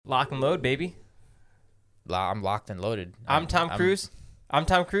Lock and load, baby. I'm locked and loaded. I'm Tom Cruise. I'm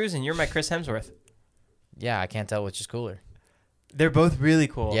Tom Cruise, and you're my Chris Hemsworth. Yeah, I can't tell which is cooler. They're both really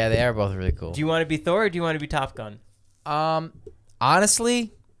cool. Yeah, they are both really cool. Do you want to be Thor or do you want to be Top Gun?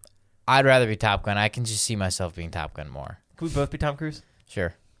 Honestly, I'd rather be Top Gun. I can just see myself being Top Gun more. Can we both be Tom Cruise?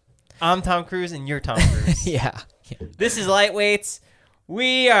 Sure. I'm Tom Cruise, and you're Tom Cruise. Yeah. This is Lightweights.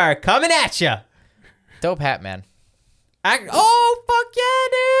 We are coming at you. Dope hat, man. Oh, fuck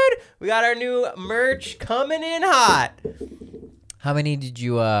yeah, dude. We got our new merch coming in hot. How many did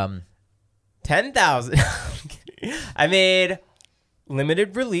you 10,000. I made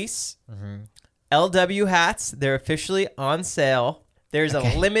limited release. LW hats. They're officially on sale. There's a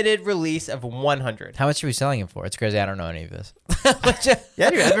limited release of 100. How much are we selling it for? It's crazy. I don't know any of this.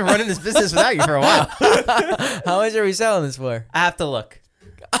 Yeah, dude. I've been running this business without you for a while. How much are we selling this for? I have to look.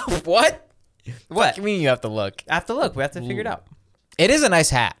 What? What? You mean you have to look? I have to look. We have to figure it out. It is a nice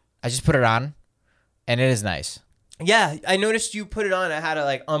hat. I just put it on, and it is nice. Yeah, I noticed you put it on. I had to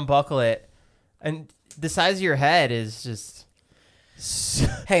like unbuckle it, and the size of your head is just.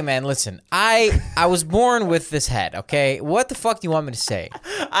 Hey man, listen. I was born with this head. Okay, what the fuck do you want me to say?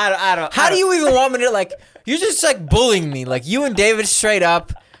 I don't. How do you even want me to like? You're just like bullying me. Like you and David straight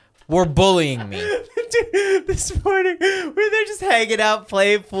up were bullying me. Dude, this morning they're just hanging out,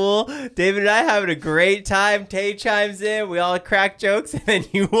 playing pool. David and I having a great time. Tay chimes in. We all crack jokes, and then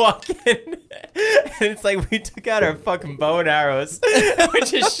you walk in, and it's like we took out our fucking bow and arrows, and we're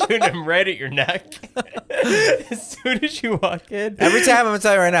just shooting them right at your neck. As soon as you walk in, Every time, I'm gonna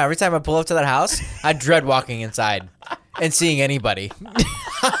tell you right now, every time I pull up to that house, I dread walking inside and seeing anybody.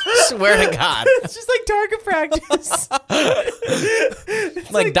 Swear to God. It's just like target practice.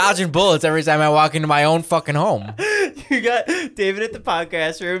 It's like dodging bullets every time I walk into my own fucking home. You got David at the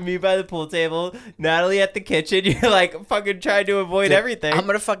podcast room, me by the pool table, Natalie at the kitchen. You're like fucking trying to avoid everything. I'm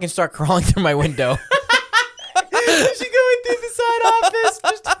gonna fucking start crawling through my window. You should go in through the side office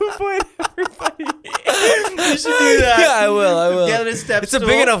just to avoid everybody. You should do that. Yeah, I will. Get a step It's a stool.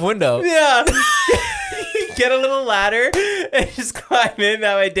 big enough window. Yeah. Get a little ladder and just climb in.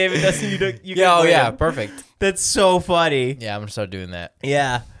 That way David doesn't. You can Yeah, oh avoid yeah, him. perfect. That's so funny. Yeah, I'm gonna start doing that.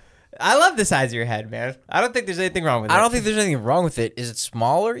 Yeah. I love the size of your head, man. I don't think there's anything wrong with it. I don't think there's anything wrong with it. Is it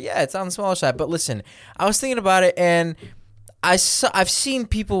smaller? Yeah, it's on the smaller side. But listen, I was thinking about it, and I've seen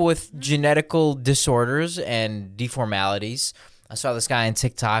people with genetical disorders and deformalities. I saw this guy on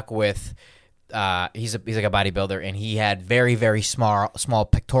TikTok with he's like a bodybuilder, and he had very, very small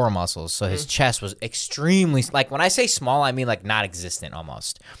pectoral muscles. So his chest was extremely, like when I say small, I mean like not existent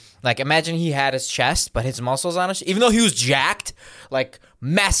almost. Like imagine he had his chest, but his muscles on his, even though he was jacked, like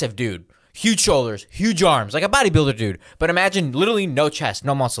massive dude, huge shoulders, huge arms, like a bodybuilder dude. But imagine literally no chest,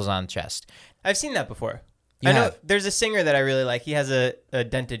 no muscles on the chest. I've seen that before. You I know have? there's a singer that I really like. He has a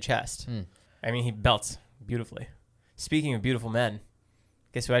dented chest. I mean, he belts beautifully. Speaking of beautiful men,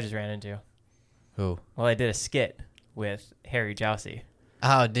 guess who I just ran into? Who? Well, I did a skit with Harry Jousey.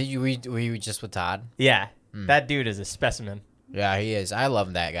 Oh, did you? Were you just with Todd? Yeah, that dude is a specimen. Yeah, he is. I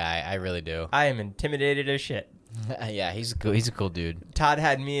love that guy. I really do. I am intimidated as shit. Yeah, he's a cool dude. Todd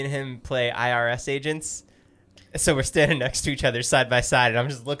had me and him play IRS agents. So we're standing next to each other side by side, and I'm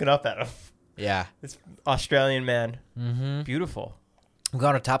just looking up at him. Yeah. This Australian man. Mm-hmm. Beautiful. I'm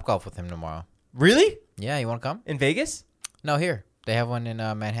going to Topgolf with him tomorrow. Really? Yeah, you want to come? In Vegas? No, here. They have one in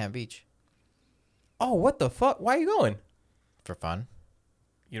Manhattan Beach. Oh, what the fuck? Why are you going? For fun.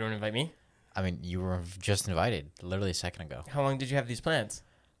 You don't invite me? I mean, you were just invited literally a second ago. How long did you have these plans?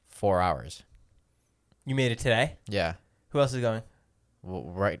 4 hours. You made it today? Yeah. Who else is going? Well,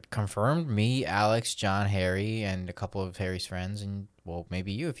 right. Confirmed. Me, Alex, John, Harry, and a couple of Harry's friends, and, well,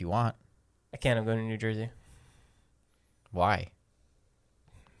 maybe you if you want. I can't. I'm going to New Jersey. Why?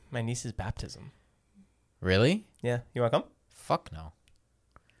 My niece's baptism. Really? Yeah. You want to come? Fuck no.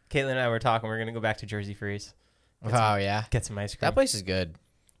 Caitlin and I were talking. We're going to go back to Jersey Freeze. Oh, yeah. Get some ice cream. That place is good.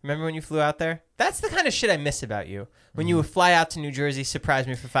 Remember when you flew out there? That's the kind of shit I miss about you. When you would fly out to New Jersey, surprise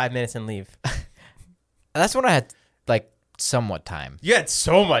me for 5 minutes, and leave. That's when I had, like, somewhat time. You had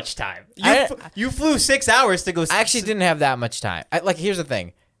so much time. You flew 6 hours to go. I actually didn't have that much time. Here's the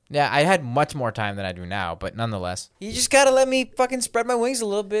thing. Yeah, I had much more time than I do now, but nonetheless. You just gotta let me fucking spread my wings a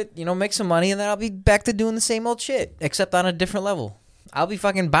little bit, make some money, and then I'll be back to doing the same old shit, except on a different level. I'll be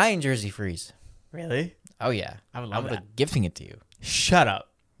fucking buying Jersey Freeze. Really? Oh, yeah. I would love I'm that. gifting it to you. Shut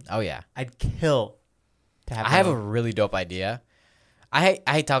up. Oh, yeah. I'd kill to have I have a really dope idea. I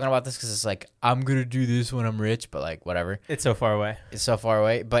hate talking about this because it's like, I'm going to do this when I'm rich, but like, whatever. It's so far away. It's so far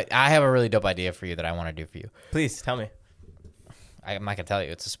away. But I have a really dope idea for you that I want to do for you. Please, tell me. I'm not going to tell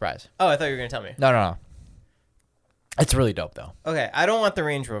you. It's a surprise. Oh, I thought you were going to tell me. No. It's really dope though. Okay, I don't want the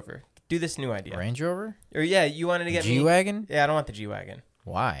Range Rover. Do this new idea. Range Rover? Or yeah, you wanted to get me G-Wagon? Yeah, I don't want the G-Wagon.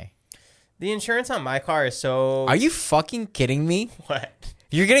 Why? The insurance on my car is so. Are you fucking kidding me? What?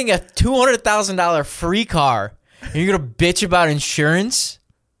 You're getting a $200,000 free car. And you're gonna bitch about insurance?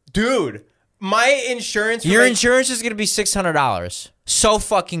 Dude, my insurance. Your insurance is gonna be $600. So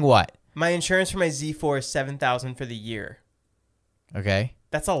fucking what? My insurance for my Z4 is $7,000 for the year. Okay.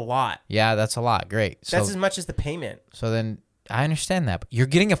 That's a lot. Yeah, that's a lot. Great. That's as much as the payment. So then I understand that. But you're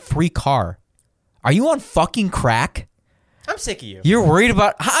getting a free car. Are you on fucking crack? I'm sick of you. You're worried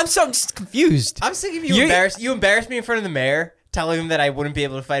about. I'm just confused. I'm sick of you. You embarrassed me in front of the mayor, telling him that I wouldn't be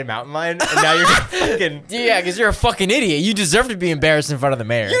able to fight a mountain lion, and now you're fucking. Yeah, because you're a fucking idiot. You deserve to be embarrassed in front of the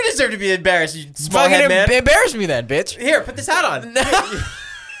mayor. You deserve to be embarrassed, you small fucking head man. Embarrass me then, bitch. Here, put this hat on.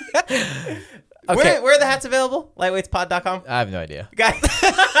 Okay. Where are the hats available? Lightweightspod.com. I have no idea. Guys,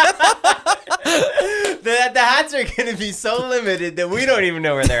 the hats are going to be so limited that we don't even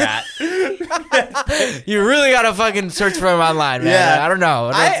know where they're at. You really gotta fucking search for them online, man. Yeah. I don't know.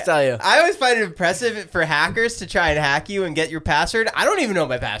 I don't know what to tell you. I always find it impressive for hackers to try and hack you and get your password. I don't even know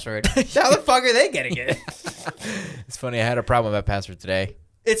my password. How the fuck are they getting it? It's funny. I had a problem with my password today.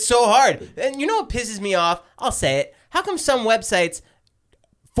 It's so hard. And you know what pisses me off? I'll say it. How come some websites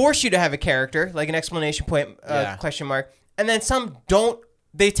force you to have a character, like an exclamation point, question mark, and then some don't,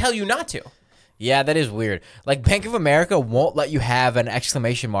 they tell you not to? Yeah, that is weird. Like Bank of America won't let you have an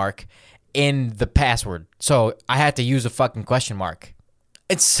exclamation mark in the password. So I had to use a fucking question mark.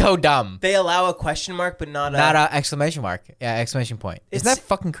 It's so dumb. They allow a question mark, but not an exclamation mark. Yeah, exclamation point. Isn't that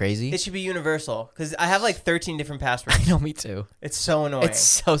fucking crazy? It should be universal, because I have like 13 different passwords. I know, me too. It's so annoying. It's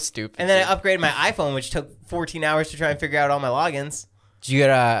so stupid. And then I upgraded my iPhone, which took 14 hours to try and figure out all my logins. Did you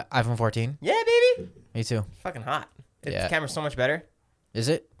get an iPhone 14? Yeah, baby. Me too. Fucking hot. Yeah. The camera's so much better. Is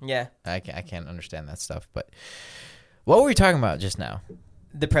it? Yeah. I can't understand that stuff. But what were we talking about just now?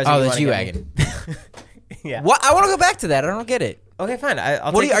 The president. Oh, the G-Wagon. Yeah. What? I want to go back to that. I don't get it. Okay, fine.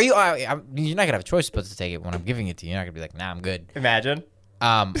 I'll What take are you? You're not gonna have a choice but to take it when I'm giving it to you. You're not gonna be like, nah, I'm good. Imagine.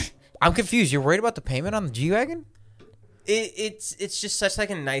 I'm confused. You're worried about the payment on the G-Wagon? It's just such like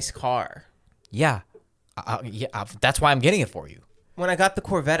a nice car. Yeah. That's why I'm getting it for you. When I got the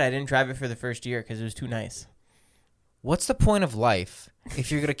Corvette, I didn't drive it for the first year because it was too nice. What's the point of life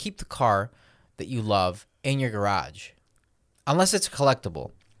if you're gonna keep the car that you love in your garage, unless it's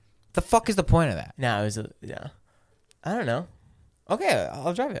collectible? The fuck is the point of that? No, it was I don't know. Okay,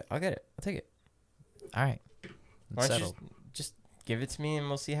 I'll drive it. I'll get it. I'll take it. All right. Why don't you just give it to me and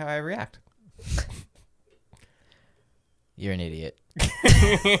we'll see how I react. You're an idiot.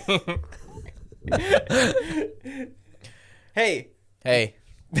 Hey.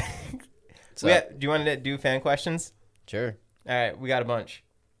 Do you want to do fan questions? Sure. All right, we got a bunch.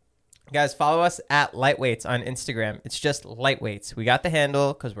 Guys, follow us at Lightweights on Instagram. It's just Lightweights. We got the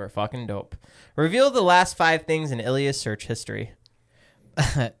handle because we're fucking dope. Reveal the last 5 things in Ilya's search history.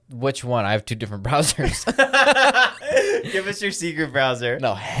 Which one? I have 2 different browsers. Give us your secret browser.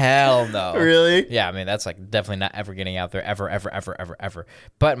 No, hell no. Really? Yeah, I mean, that's like definitely not ever getting out there, ever.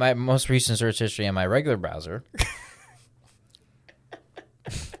 But my most recent search history on my regular browser,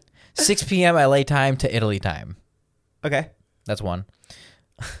 6 p.m. LA time to Italy time. Okay. That's one.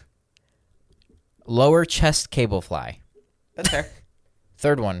 Lower chest cable fly. That's fair.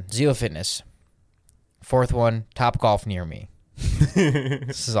 Third one, Zeo Fitness. Fourth one, Top Golf near me.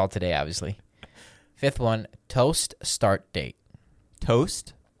 This is all today, obviously. Fifth one, Toast start date.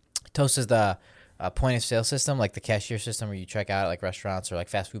 Toast? Toast is the point of sale system, like the cashier system where you check out at like restaurants or like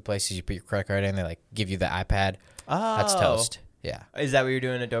fast food places. You put your credit card in, they like give you the iPad. Oh. That's Toast. Yeah. Is that what you're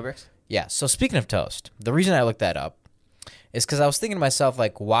doing at Dobrik's? Yeah. So speaking of Toast, the reason I looked that up is because I was thinking to myself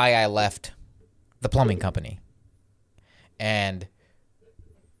like why I left the plumbing company. And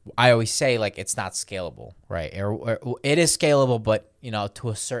I always say like it's not scalable, right? Or it is scalable, but you know, to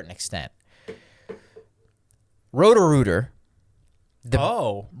a certain extent. Roto-Rooter,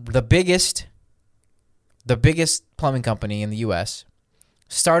 the biggest plumbing company in the U.S.,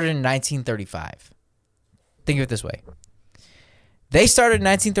 started in 1935. Think of it this way: they started in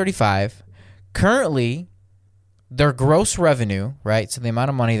 1935. Currently, their gross revenue, right? So the amount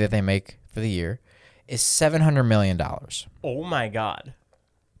of money that they make for the year is $700 million. Oh my God.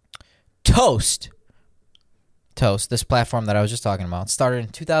 Toast, this platform that I was just talking about, started in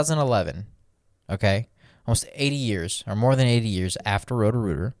 2011. Okay, almost 80 years, or more than 80 years after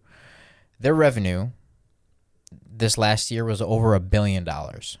Roto-Rooter. Their revenue this last year was over $1 billion.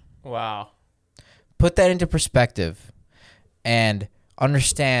 Wow. Put that into perspective and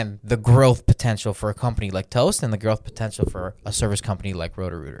understand the growth potential for a company like Toast and the growth potential for a service company like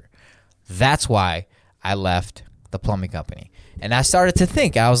Roto-Rooter. That's why I left the plumbing company. And I started to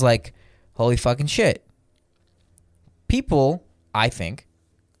think, I was like, holy fucking shit. People, I think,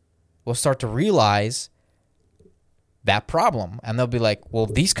 will start to realize that problem. And they'll be like, well,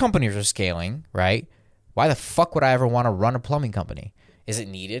 these companies are scaling, right? Why the fuck would I ever want to run a plumbing company? Is it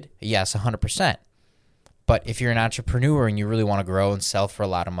needed? Yes, 100%. But if you're an entrepreneur and you really want to grow and sell for a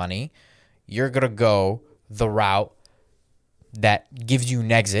lot of money, you're going to go the route that gives you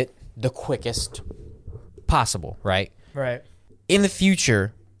an exit the quickest possible, right? Right. In the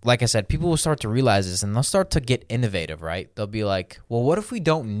future, like I said, people will start to realize this and they'll start to get innovative, right? They'll be like, well, what if we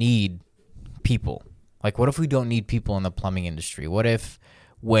don't need people? Like, what if we don't need people in the plumbing industry? What if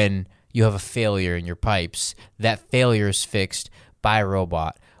when you have a failure in your pipes, that failure is fixed by a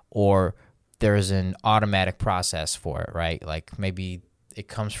robot, or there's an automatic process for it, right? Like maybe it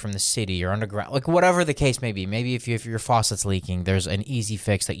comes from the city or underground, like whatever the case may be. Maybe if your faucet's leaking, there's an easy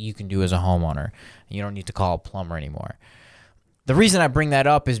fix that you can do as a homeowner. And you don't need to call a plumber anymore. The reason I bring that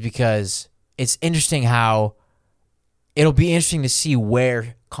up is because it's interesting how it'll be interesting to see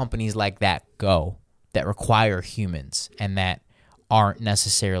where companies like that go that require humans and that aren't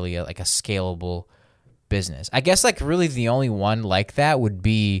necessarily like a scalable business. I guess like really the only one like that would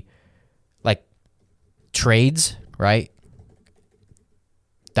be like trades, right?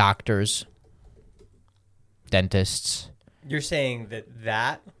 Doctors, dentists. You're saying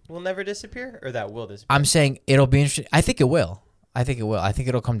that will never disappear, or that will disappear? I'm saying it'll be interesting. I think it will. I think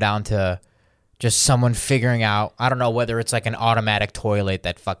it'll come down to just someone figuring out, I don't know whether it's like an automatic toilet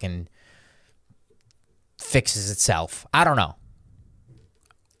that fucking fixes itself. I don't know.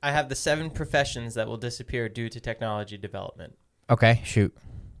 I have the 7 professions that will disappear due to technology development. Okay, shoot.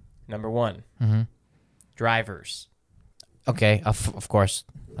 Number 1, drivers. Okay, of course.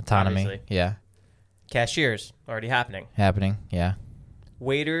 Autonomy. Obviously. Yeah. Cashiers, already happening. Happening. Yeah.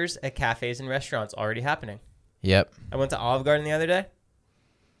 Waiters at cafes and restaurants, already happening. Yep. I went to Olive Garden the other day.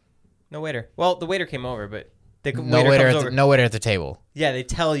 No waiter. Well, the waiter came over, but the No waiter waiter, comes over. no waiter at the table. Yeah, they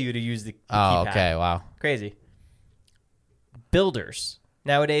tell you to use the Oh, keypad. okay. Wow. Crazy. Builders.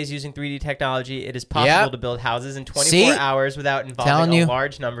 Nowadays, using 3D technology, it is possible Yep. to build houses in 24 See? hours without involving Telling a you.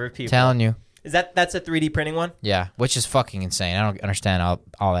 large number of people. Telling you. Is that's a 3D printing one? Yeah, which is fucking insane. I don't understand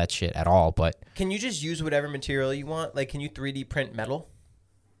all that shit at all, but Can you just use whatever material you want? Like, can you 3D print metal?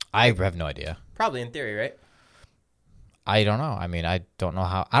 I have no idea. Probably in theory, right? I don't know. I mean, I don't know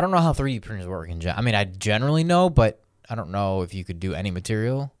how 3D printers work in general. I mean, I generally know, but I don't know if you could do any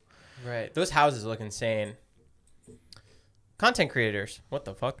material. Right. Those houses look insane. Content creators. What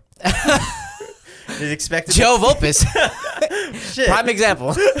the fuck? Is expected Joe Volpis. Shit. Prime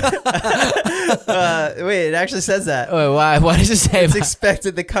example. Wait, it actually says that. Wait, why does it say It's about-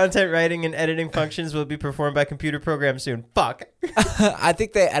 expected the content writing and editing functions will be performed by computer programs soon. Fuck. I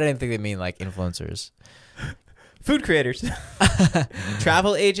didn't think they mean like influencers. Food creators.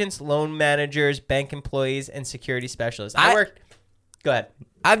 Travel agents, loan managers, bank employees, and security specialists. I worked. Go ahead.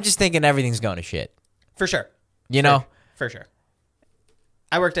 I'm just thinking everything's going to shit. For sure. You know? For sure.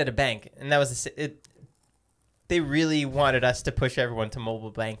 I worked at a bank, and that was they really wanted us to push everyone to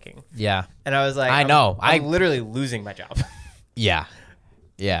mobile banking. Yeah. And I was like, I know. I'm literally losing my job. Yeah.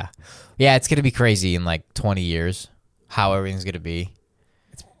 Yeah. Yeah, it's going to be crazy in like 20 years how everything's going to be.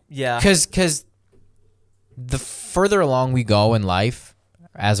 Yeah. Cuz the further along we go in life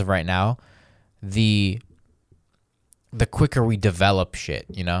as of right now, the quicker we develop shit,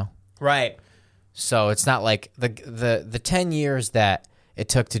 you know? Right. So it's not like the 10 years that it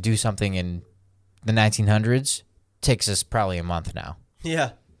took to do something in the 1900s takes us probably a month now.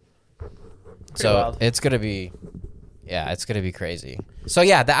 Yeah. So wild. it's going to be, it's going to be crazy. So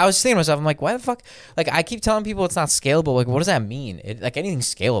yeah, I was thinking to myself, I'm like, why the fuck? Like I keep telling people it's not scalable. Like what does that mean? Like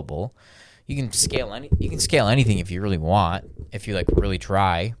anything's scalable. You can scale anything if you really want, if you like really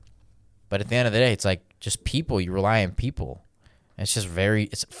try. But at the end of the day, it's like just people. You rely on people. It's just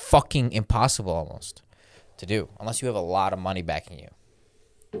it's fucking impossible almost to do unless you have a lot of money backing you.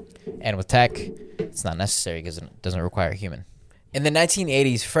 And with tech, it's not necessary because it doesn't require a human. In the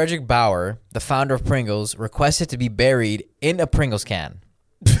 1980s, Frederick Bauer, the founder of Pringles, requested to be buried in a Pringles can.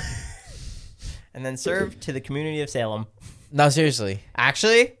 And then served to the community of Salem. No, seriously.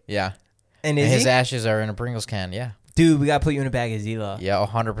 Actually? Yeah. And And is his he? ashes are in a Pringles can, yeah. Dude, we got to put you in a bag of Zila. Yeah,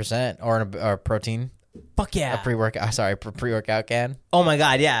 100%. Or in a protein. Fuck yeah. A pre-workout can. Oh my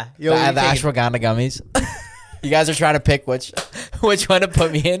God, yeah. Yo, The you're taking- ashwagandha gummies. You guys are trying to pick which one to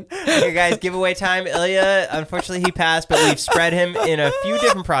put me in. Okay, guys, giveaway time. Ilya, unfortunately, he passed, but we've spread him in a few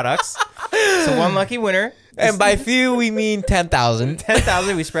different products. So one lucky winner. And by few, we mean 10,000.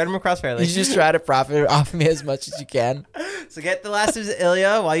 10,000. We spread them across fairly. You just try to profit off me as much as you can. So get the last of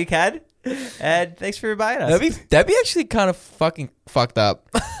Ilya while you can. And thanks for buying us. That'd be actually kind of fucking fucked up.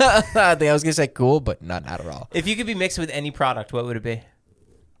 I think I was gonna say cool, but not at all. If you could be mixed with any product, what would it be?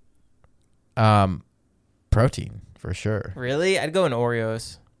 Protein for sure. Really? I'd go in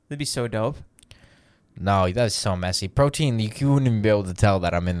Oreos. That'd be so dope. No, that's so messy. Protein, you wouldn't even be able to tell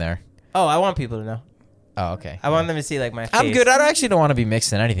that I'm in there. Oh, I want people to know. Oh, okay. I want them to see like my face. I'm good. I actually don't want to be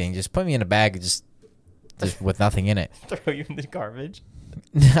mixed in anything. Just put me in a bag, just with nothing in it. Throw you in the garbage.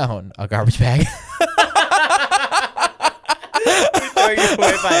 No, a garbage bag. Throw you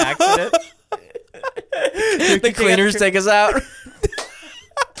away by accident. The cleaners take us out.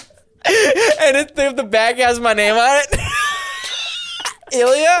 And if the bag has my name on it.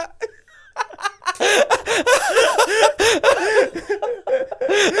 Ilya?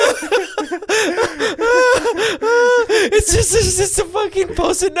 It's just a fucking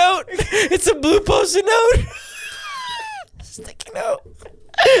post-it note. It's a blue post-it note. Sticky note.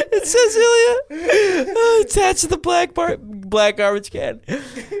 It says Ilya attached to the black garbage can.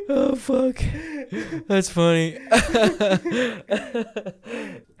 Oh fuck, that's funny.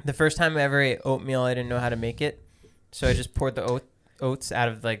 The first time I ever ate oatmeal, I didn't know how to make it, so I just poured the oats out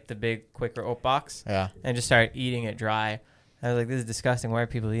of like the big Quaker oat box, Yeah. and just started eating it dry. I was like, "This is disgusting. Why are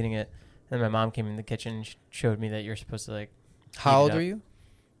people eating it?" And then my mom came in the kitchen and showed me that you're supposed to like. How old are you?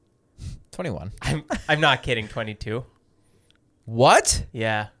 21. I'm not kidding. 22. What?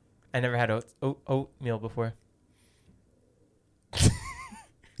 Yeah, I never had oatmeal before.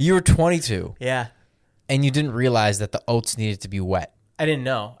 You were 22, Yeah, and you didn't realize that the oats needed to be wet. I didn't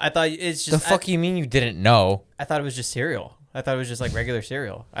know. I thought it's just The fuck you mean you didn't know? I thought it was just cereal. I thought it was just like regular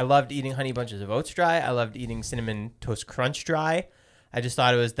cereal. I loved eating Honey Bunches of Oats dry. I loved eating Cinnamon Toast Crunch dry. I just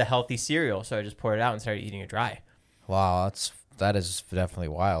thought it was the healthy cereal, so I just poured it out and started eating it dry. Wow, that is definitely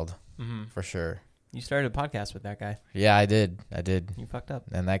wild, Mm-hmm. for sure. You started a podcast with that guy. Yeah, I did. You fucked up.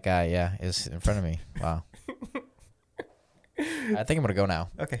 And that guy, yeah, is in front of me. Wow. I think I'm gonna go now.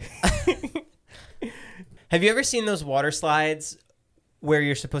 Okay. Have you ever seen those water slides where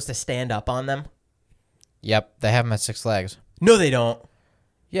you're supposed to stand up on them? Yep, they have them at Six Flags. No, they don't.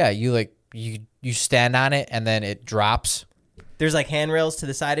 Yeah, you stand on it and then it drops. There's like handrails to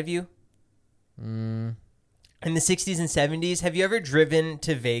the side of you. Mm. In the 60s and 70s, have you ever driven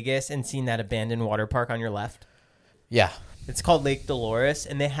to Vegas and seen that abandoned water park on your left? Yeah. It's called Lake Dolores,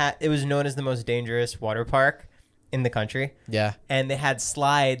 and it was known as the most dangerous water park in the country. Yeah. And they had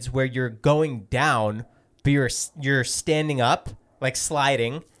slides where you're going down, but you're standing up, like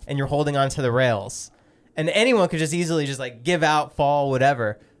sliding, and you're holding onto the rails. And anyone could just easily just like give out, fall,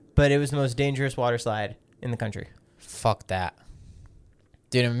 whatever. But it was the most dangerous water slide in the country. Fuck that.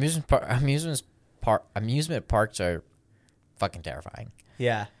 Dude, amusement parks are fucking terrifying.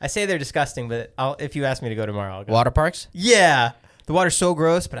 Yeah, I say they're disgusting, but if you ask me to go tomorrow, I'll go. Water parks? Yeah, the water's so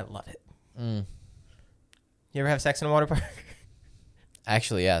gross, but I love it. Mm. You ever have sex in a water park?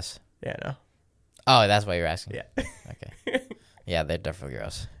 Actually, yes. Yeah, no. Oh, that's why you're asking. Yeah. Okay. Yeah, they're definitely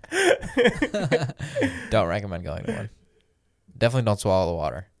gross. Don't recommend going to one. Definitely don't swallow the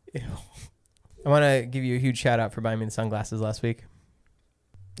water. Ew. I want to give you a huge shout out for buying me the sunglasses last week.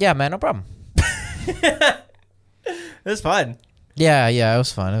 Yeah, man, no problem. It was fun. Yeah, it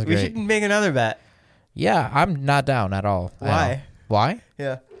was fun. It was We great. should make another bet. Yeah, I'm not down at all. Why? Why?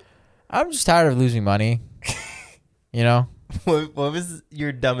 Yeah. I'm just tired of losing money. You know? What was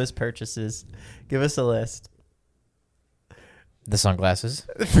your dumbest purchases? Give us a list. The sunglasses.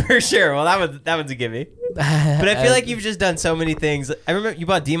 For sure. Well, that one's a gimme. But I feel like you've just done so many things. I remember you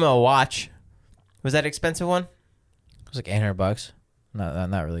bought Demo a watch. Was that an expensive one? It was like $800.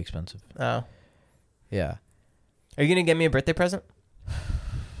 Not really expensive. Oh. Yeah. Are you going to get me a birthday present?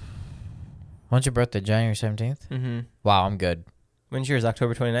 When's your birthday? January 17th? Mm-hmm. Wow, I'm good. When's yours?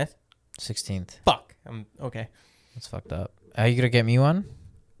 October 29th? 16th. Fuck. I'm okay. That's fucked up. Are you going to get me one?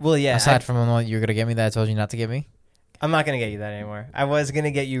 Well, yeah. Aside from the one you're going to get me that I told you not to get me? I'm not going to get you that anymore. I was going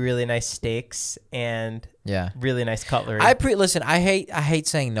to get you really nice steaks and Yeah. really nice cutlery. Listen, I hate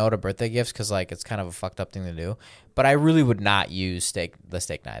saying no to birthday gifts because like it's kind of a fucked up thing to do. But I really would not use the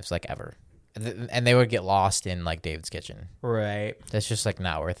steak knives like ever. And they would get lost in like David's kitchen. Right. That's just like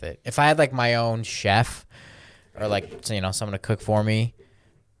not worth it. If I had like my own chef or like someone to cook for me,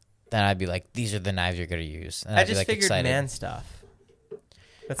 then I'd be like, these are the knives you're gonna use. And I I'd be, just like, figured excited. man stuff.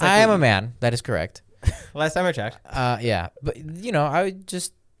 That's I am a man. That is correct. Last time I checked. Yeah, but I would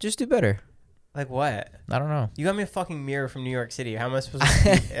just do better. Like what? I don't know. You got me a fucking mirror from New York City. How am I supposed to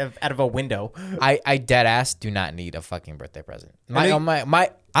see out of a window? I dead ass do not need a fucking birthday present. I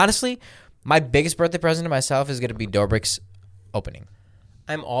My honestly, my biggest birthday present to myself is gonna be Dobrik's opening.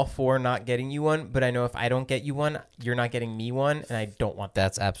 I'm all for not getting you one, but I know if I don't get you one, you're not getting me one, and I don't want that.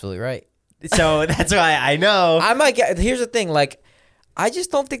 That's absolutely right. So that's why I know. I might get. Here's the thing, like, I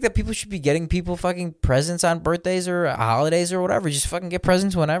just don't think that people should be getting people fucking presents on birthdays or holidays or whatever. Just fucking get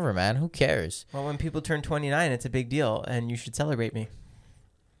presents whenever, man. Who cares? Well, when people turn 29, it's a big deal, and you should celebrate me.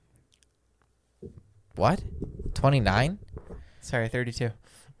 What? 29? Sorry, 32.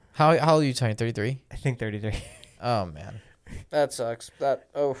 How old are you turning? 33? I think 33. Oh man, that sucks. That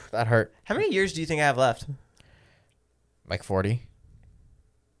hurt. How many years do you think I have left? Like 40,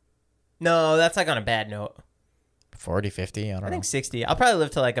 No, that's like on a bad note. 40, 50. I don't know. I think 60. I'll probably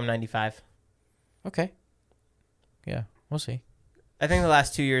live till like I'm 95. Okay. Yeah, we'll see. I think the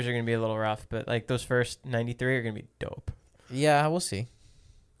last 2 years are going to be a little rough, but like those first 93 are going to be dope. Yeah, we'll see.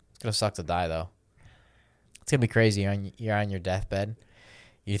 It's gonna suck to die though. It's gonna be crazy. You're on your deathbed.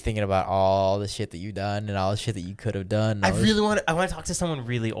 You're thinking about all the shit that you've done and all the shit that you could have done. I want to talk to someone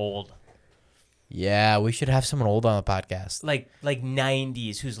really old. Yeah, we should have someone old on the podcast. Like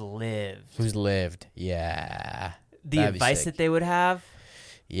 90s who's lived. Yeah. The That'd be advice sick. that they would have.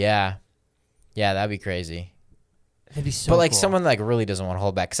 Yeah. Yeah, that'd be crazy. That'd be so But like cool. someone like really doesn't want to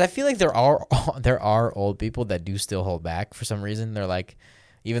hold back, because I feel like there are old people that do still hold back for some reason. They're like,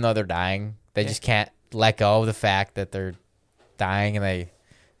 even though they're dying, they just can't let go of the fact that they're dying, and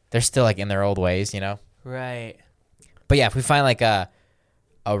they're still like in their old ways, you know. Right. But yeah, if we find like a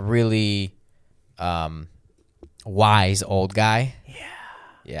really wise old guy,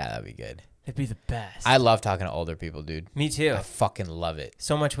 yeah, that'd be good. That'd be the best. I love talking to older people, dude. Me too. I fucking love it.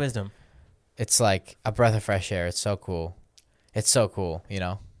 So much wisdom. It's like a breath of fresh air. It's so cool. It's so cool, you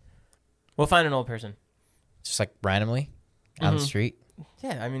know? We'll find an old person. Just like randomly on the street.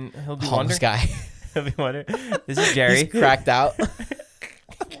 Yeah, I mean, he'll be Homeless wondering. guy. He'll be wondering. This is Jerry. He's cracked out.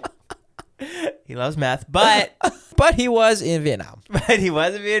 He loves meth, but But he was in Vietnam. he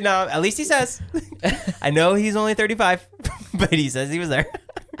was in Vietnam. At least he says. I know he's only 35, but he says he was there.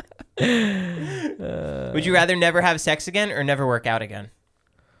 Would you rather never have sex again or never work out again?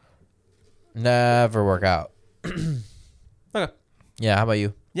 Never work out. Okay. Yeah, how about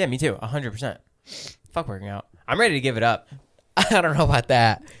you? Yeah, me too. 100%. Fuck working out. I'm ready to give it up. I don't know about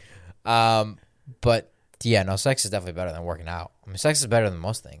that. But yeah, no, sex is definitely better than working out. I mean, sex is better than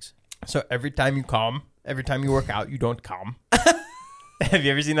most things. So every time you work out, you don't come. Have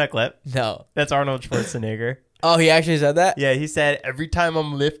you ever seen that clip? No. That's Arnold Schwarzenegger. Oh, he actually said that? Yeah, he said, every time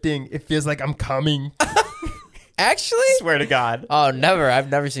I'm lifting, it feels like I'm coming. Actually? Swear to God. Oh, never. I've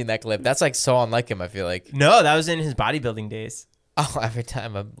never seen that clip. That's like so unlike him, I feel like. No, that was in his bodybuilding days. Oh, every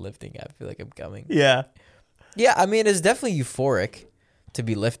time I'm lifting, I feel like I'm coming. Yeah. Yeah, I mean, it's definitely euphoric to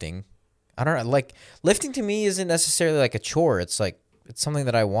be lifting. I don't know. Like, lifting to me isn't necessarily like a chore. It's like, it's something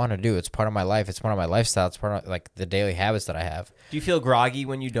that I want to do. It's part of my life. It's part of my lifestyle. It's part of like the daily habits that I have. Do you feel groggy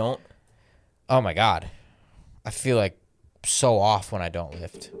when you don't? Oh my God. I feel like so off when I don't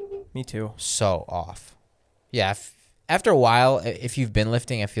lift. Me too. So off. Yeah. After a while, if you've been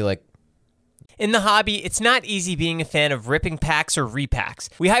lifting, I feel like In the hobby, it's not easy being a fan of ripping packs or repacks.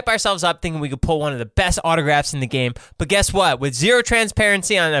 We hype ourselves up thinking we could pull one of the best autographs in the game, but guess what? With zero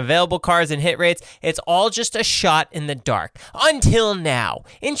transparency on available cards and hit rates, it's all just a shot in the dark. Until now.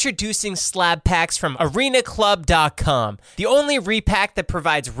 Introducing slab packs from arenaclub.com, the only repack that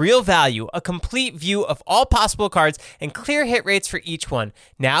provides real value, a complete view of all possible cards, and clear hit rates for each one.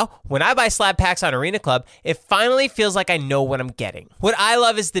 Now, when I buy slab packs on Arena Club, it finally feels like I know what I'm getting. What I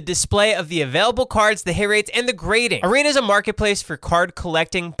love is the display of the available cards, the hit rates, and the grading. Arena is a marketplace for card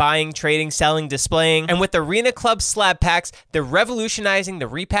collecting, buying, trading, selling, displaying, and with Arena Club slab packs, they're revolutionizing the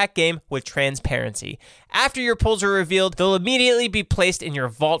repack game with transparency. After your pulls are revealed, they'll immediately be placed in your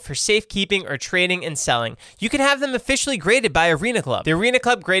vault for safekeeping or trading and selling. You can have them officially graded by Arena Club. The Arena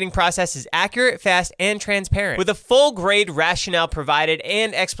Club grading process is accurate, fast, and transparent, with a full grade rationale provided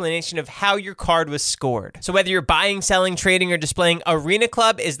and explanation of how your card was scored. So whether you're buying, selling, trading, or displaying, Arena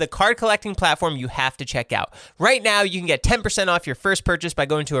Club is the card collecting platform you have to check out. Right now, you can get 10% off your first purchase by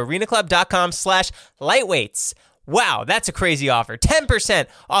going to arenaclub.com/lightweights. Wow, that's a crazy offer. 10%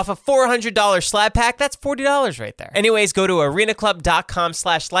 off a $400 slab pack. That's $40 right there. Anyways, go to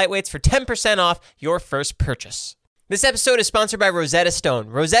arenaclub.com/lightweights for 10% off your first purchase. This episode is sponsored by Rosetta Stone.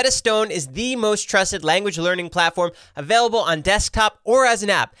 Rosetta Stone is the most trusted language learning platform available on desktop or as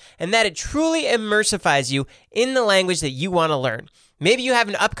an app, and that it truly immersifies you in the language that you want to learn. Maybe you have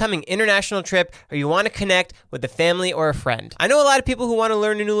an upcoming international trip or you want to connect with a family or a friend. I know a lot of people who want to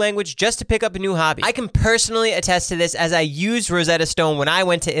learn a new language just to pick up a new hobby. I can personally attest to this as I used Rosetta Stone when I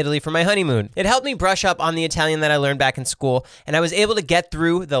went to Italy for my honeymoon. It helped me brush up on the Italian that I learned back in school, and I was able to get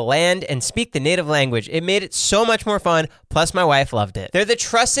through the land and speak the native language. It made it so much more fun, plus my wife loved it. They're the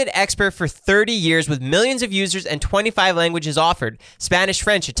trusted expert for 30 years with millions of users and 25 languages offered. Spanish,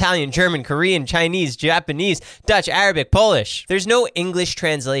 French, Italian, German, Korean, Chinese, Japanese, Dutch, Arabic, Polish. There's no English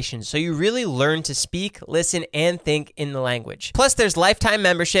translation, so you really learn to speak, listen, and think in the language. Plus, there's lifetime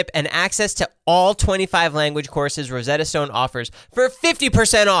membership and access to all 25 language courses Rosetta Stone offers for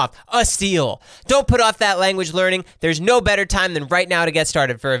 50% off. A steal. Don't put off that language learning. There's no better time than right now to get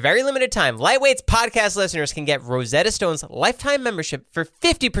started. For a very limited time, Lightweight's podcast listeners can get Rosetta Stone's lifetime membership for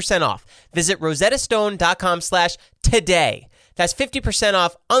 50% off. Visit rosettastone.com/today. That's 50%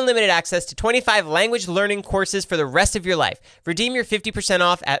 off unlimited access to 25 language learning courses for the rest of your life. Redeem your 50%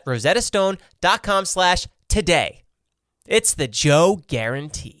 off at rosettastone.com/today. It's the Joe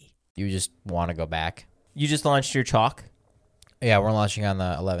guarantee. You just want to go back. You just launched your chalk? Yeah, we're launching on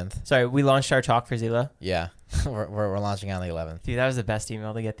the 11th. Sorry, we launched our chalk for Zila? Yeah, we're launching on the 11th. Dude, that was the best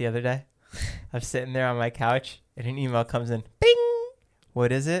email to get the other day. I'm sitting there on my couch, and an email comes in. Bing!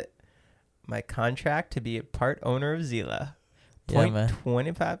 What is it? My contract to be a part owner of Zila. Yeah, man.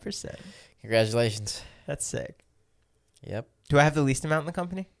 25%. Congratulations. That's sick. Yep. Do I have the least amount in the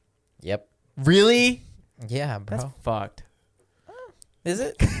company? Yep. Really? Yeah, bro. That's fucked. Is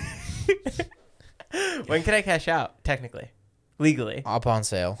it? When can I cash out, technically? Legally? Up on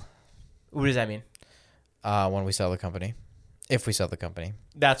sale. What does that mean? When we sell the company. If we sell the company.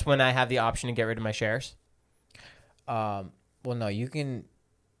 That's when I have the option to get rid of my shares? Well, no, you can...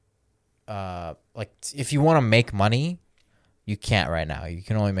 if you want to make money... You can't right now. You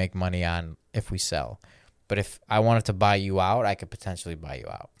can only make money on if we sell. But if I wanted to buy you out, I could potentially buy you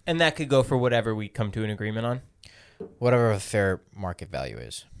out. And that could go for whatever we come to an agreement on? Whatever the fair market value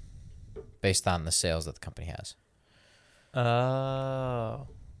is, based on the sales that the company has. Oh.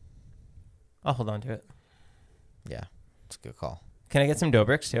 I'll hold on to it. Yeah, it's a good call. Can I get some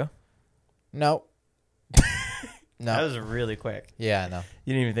Dobricks too? No. No. That was really quick. Yeah, no.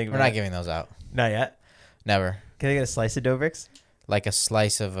 You didn't even think We're about it. not giving those out. Not yet? Never. Can I get a slice of Dobricks? Like a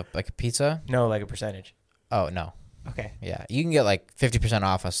slice of a pizza? No, like a percentage. Oh, no. Okay. Yeah, you can get like 50%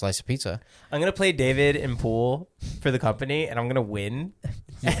 off a slice of pizza. I'm going to play David in pool for the company, and I'm going to win.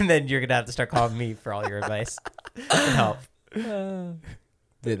 And then you're going to have to start calling me for all your advice and help.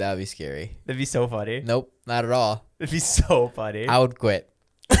 Dude, that would be scary. That'd be so funny. Nope, not at all. It'd be so funny. I would quit.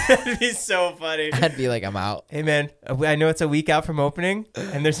 It'd be so funny. I'd be like, I'm out. Hey, man, I know it's a week out from opening,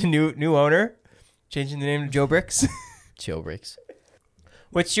 and there's a new owner. Changing the name to Joe Bricks. Chill bricks.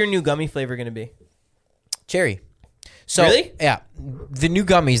 What's your new gummy flavor going to be? Cherry. So, Really? Yeah. The new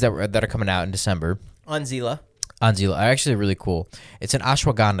gummies that are coming out in December On Zila. on Zila are actually really cool. It's an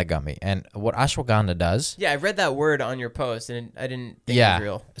ashwagandha gummy. And what ashwagandha does... Yeah, I read that word on your post, and I didn't think Yeah. it was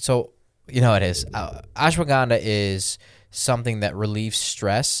real. So, you know what it is. Ashwagandha is something that relieves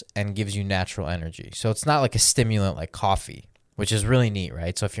stress and gives you natural energy. So it's not like a stimulant like coffee, which is really neat,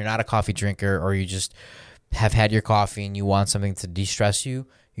 right? So if you're not a coffee drinker or you just have had your coffee and you want something to de-stress you,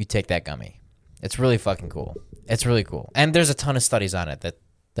 you take that gummy. It's really fucking cool. It's really cool. And there's a ton of studies on it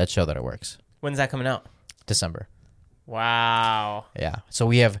that show that it works. When's that coming out? December. Wow. Yeah. So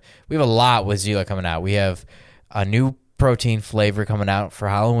we have a lot with Zila coming out. We have a new protein flavor coming out for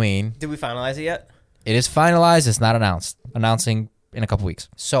Halloween. Did we finalize it yet? It is finalized. It's not announced. Announcing in a couple weeks.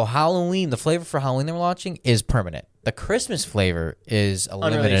 So Halloween, the flavor for Halloween that we're launching is permanent. The Christmas flavor is a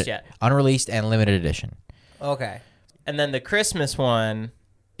unreleased and limited edition. Okay. And then the Christmas one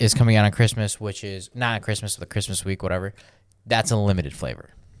is coming out on Christmas, which is not on Christmas, but the Christmas week, whatever. That's a limited flavor.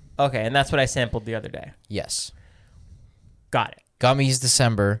 Okay, and that's what I sampled the other day. Yes. Got it. Gummies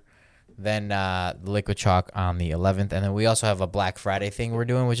December, then the liquid chalk on the 11th, and then we also have a Black Friday thing we're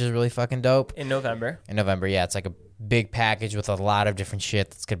doing, which is really fucking dope. In November. In November, yeah. It's like a big package with a lot of different shit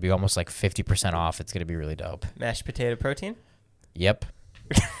that's going to be almost like 50% off. It's going to be really dope. Mashed potato protein? Yep.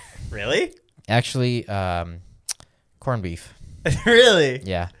 Really? Actually, corned beef. Really?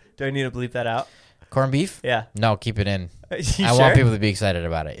 Yeah. Do I need to bleep that out? Corned beef? Yeah. No, keep it in. You I sure? want people to be excited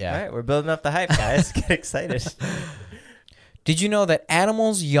about it, yeah. All right, we're building up the hype, guys. Get excited. Did you know that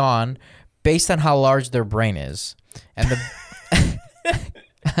animals yawn based on how large their brain is? And the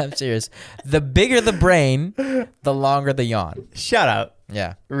I'm serious. The bigger the brain, the longer the yawn. Shout out.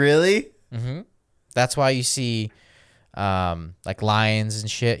 Yeah. Really? Mm-hmm. That's why you see like lions and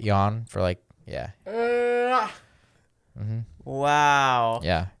shit yawn for like, yeah. Mm-hmm. Wow.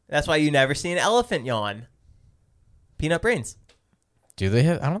 Yeah. That's why you never see an elephant yawn. Peanut brains. Do they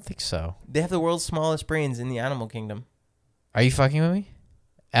have? I don't think so. They have the world's smallest brains in the animal kingdom. Are you fucking with me?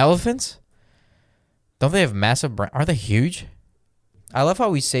 Elephants? Don't they have massive brains? Are they huge? I love how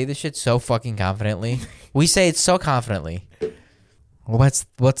we say this shit so fucking confidently. We say it so confidently. What's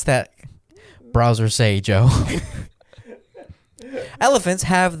that browser say, Joe? Elephants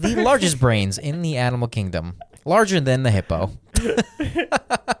have the largest brains in the animal kingdom. Larger than the hippo.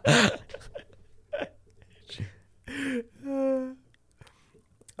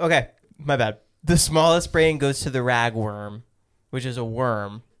 Okay, my bad. The smallest brain goes to the ragworm, which is a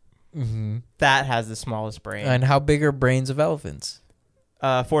worm. Mm-hmm. That has the smallest brain. And how big are brains of elephants?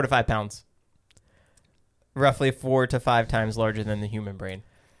 4 to 5 pounds. Roughly 4 to 5 times larger than the human brain.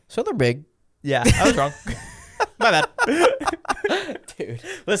 So they're big. Yeah, I was wrong. My bad. Dude.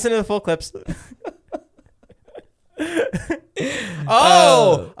 Listen to the full clips.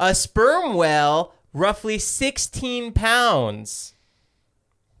 A sperm whale, roughly 16 pounds.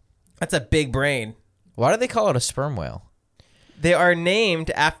 That's a big brain. Why do they call it a sperm whale? They are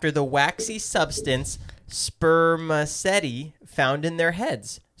named after the waxy substance spermaceti found in their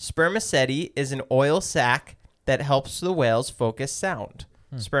heads. Spermaceti is an oil sac that helps the whales focus sound.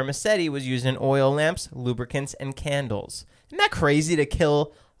 Spermaceti was used in oil lamps, lubricants, and candles. Isn't that crazy to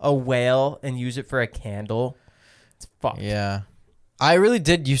kill a whale and use it for a candle? It's fucked. Yeah. I really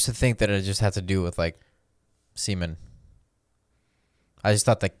did used to think that it just had to do with, like, semen. I just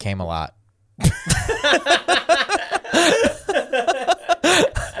thought that came a lot.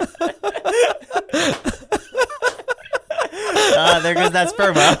 There goes that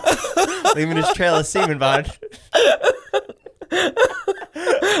sperm whale. Leaving his trail of semen behind.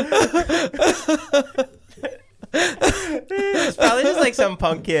 It's probably just like some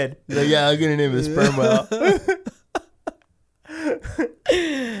punk kid. He's like, yeah, I'm gonna name it sperm whale.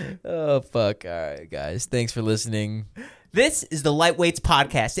 Oh, fuck. All right, guys. Thanks for listening. This is the Lightweights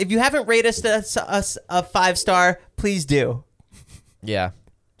Podcast. If you haven't rated us a 5-star, please do. Yeah.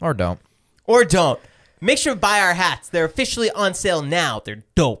 Or don't. Or don't. Make sure to buy our hats. They're officially on sale now. They're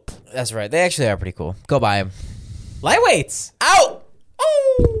dope. That's right. They actually are pretty cool. Go buy them. Lightweights. Out.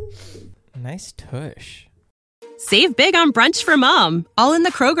 Oh. Nice tush. Save big on brunch for mom, all in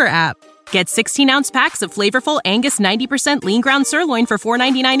the Kroger app. Get 16-ounce packs of flavorful Angus 90% lean ground sirloin for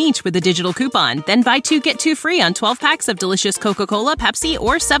 $4.99 each with a digital coupon. Then buy 2, get 2 free on 12 packs of delicious Coca-Cola, Pepsi,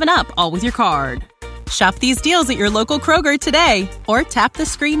 or 7-Up, all with your card. Shop these deals at your local Kroger today, or tap the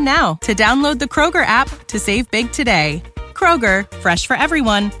screen now to download the Kroger app to save big today. Kroger, fresh for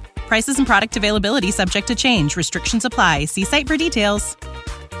everyone. Prices and product availability subject to change. Restrictions apply. See site for details.